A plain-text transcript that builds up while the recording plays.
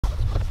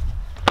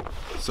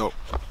So,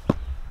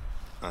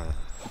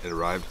 it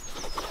arrived.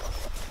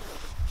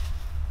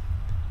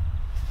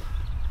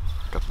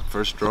 Got the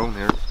first drone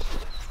here.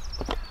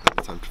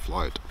 Now time to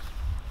fly it.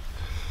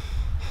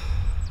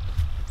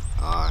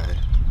 I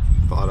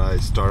thought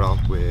I'd start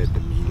off with the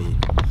Mini.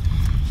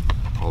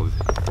 Probably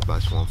the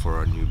best one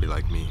for a newbie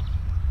like me.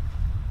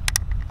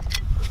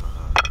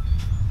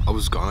 I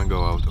was gonna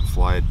go out and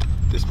fly it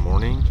this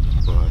morning,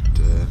 but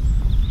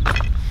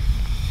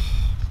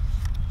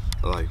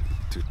I like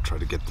to try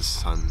to get the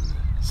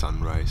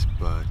sunrise,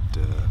 but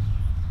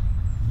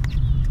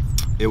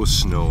it was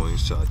snowing,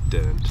 so I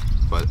didn't.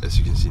 But as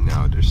you can see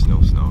now, there's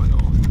no snow at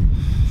all.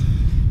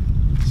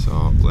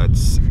 So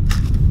let's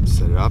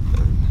set it up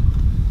and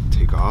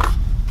take off.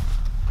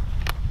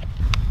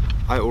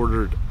 I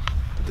ordered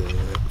the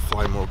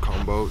Fly More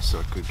combo so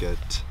I could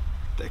get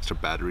the extra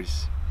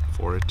batteries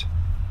for it.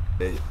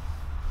 Hey,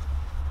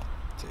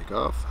 take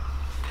off.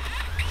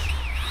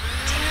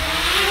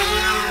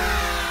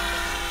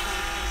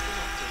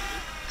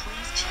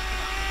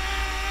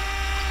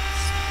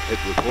 Hit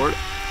record.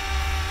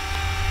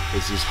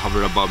 It's just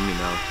hovered above me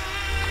now.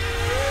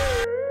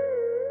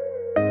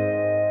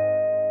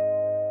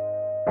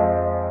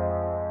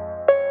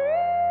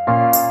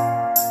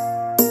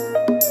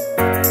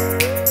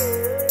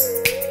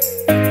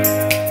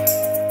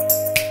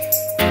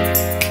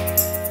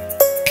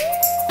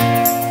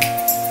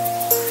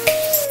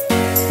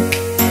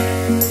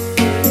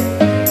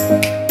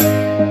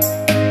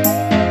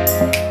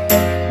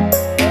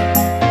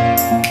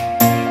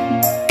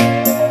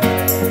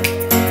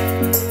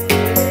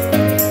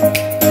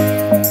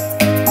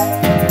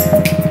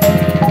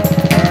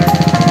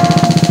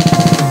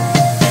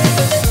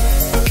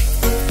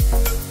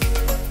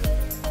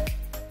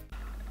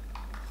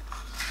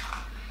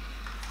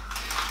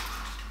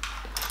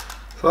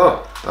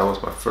 So that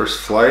was my first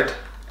flight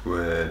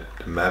with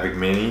the Mavic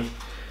Mini.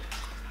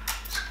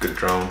 It's a good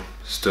drone.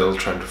 Still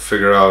trying to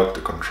figure out the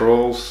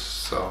controls,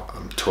 so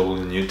I'm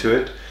totally new to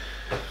it.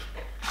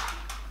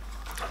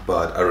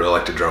 But I really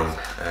like the drone,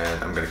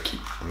 and I'm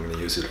gonna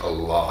use it a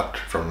lot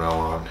from now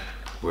on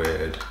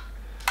with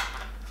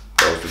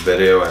both the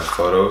video and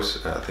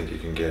photos. And I think you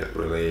can get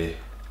really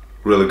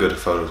good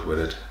photos with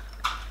it,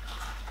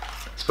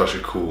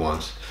 especially cool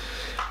ones.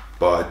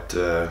 But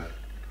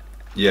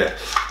yeah.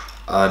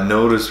 I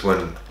noticed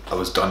when I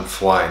was done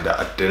flying that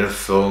I didn't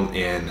film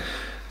in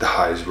the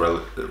highest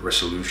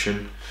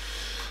resolution,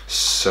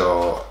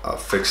 so I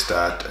fixed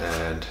that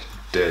and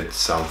did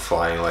some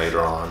flying later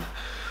on,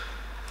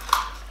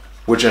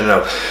 which ended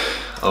up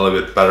a little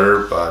bit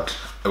better, but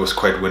it was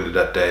quite windy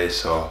that day,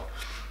 so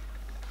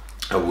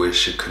I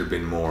wish it could have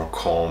been more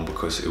calm,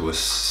 because it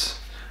was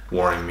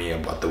warning me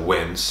about the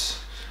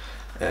winds,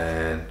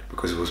 and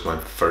because it was my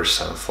first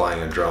time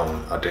flying a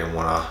drone, I didn't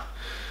want to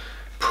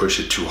push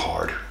it too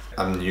hard.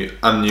 I'm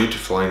new to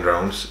flying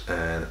drones,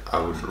 and I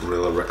would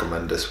really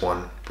recommend this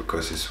one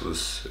because this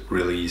was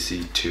really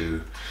easy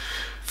to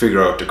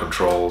figure out the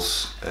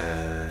controls,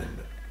 and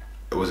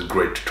it was a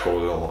great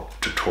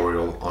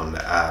tutorial on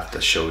the app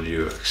that showed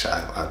you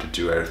exactly how to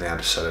do everything, how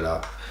to set it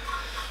up.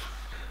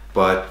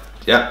 But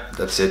yeah,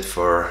 that's it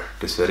for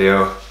this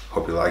video.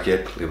 Hope you like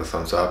it. Leave a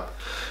thumbs up,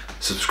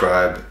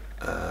 subscribe,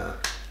 and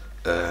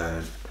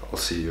I'll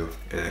see you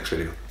in the next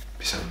video.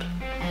 Peace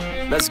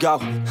out. Let's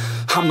go.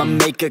 I'ma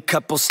make a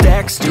couple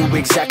stacks, do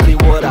exactly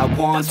what I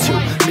want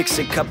to. Mix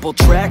a couple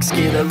tracks,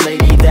 get a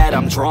lady that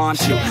I'm drawn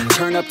to.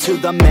 Turn up to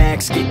the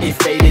max, get it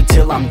faded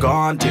till I'm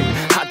gone, dude.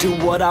 I do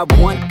what I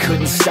want,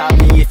 couldn't stop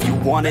me if you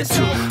wanted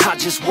to. I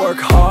just work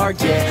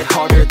hard, yeah,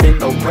 harder than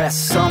the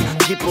rest. Some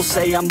people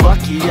say I'm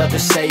lucky,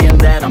 others saying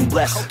that I'm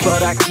blessed.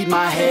 But I keep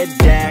my head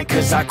down,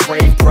 cause I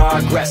crave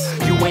progress.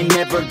 You ain't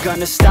never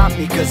gonna stop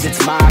me, cause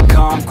it's my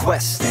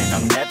conquest, and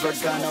I'm never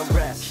gonna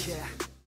rest.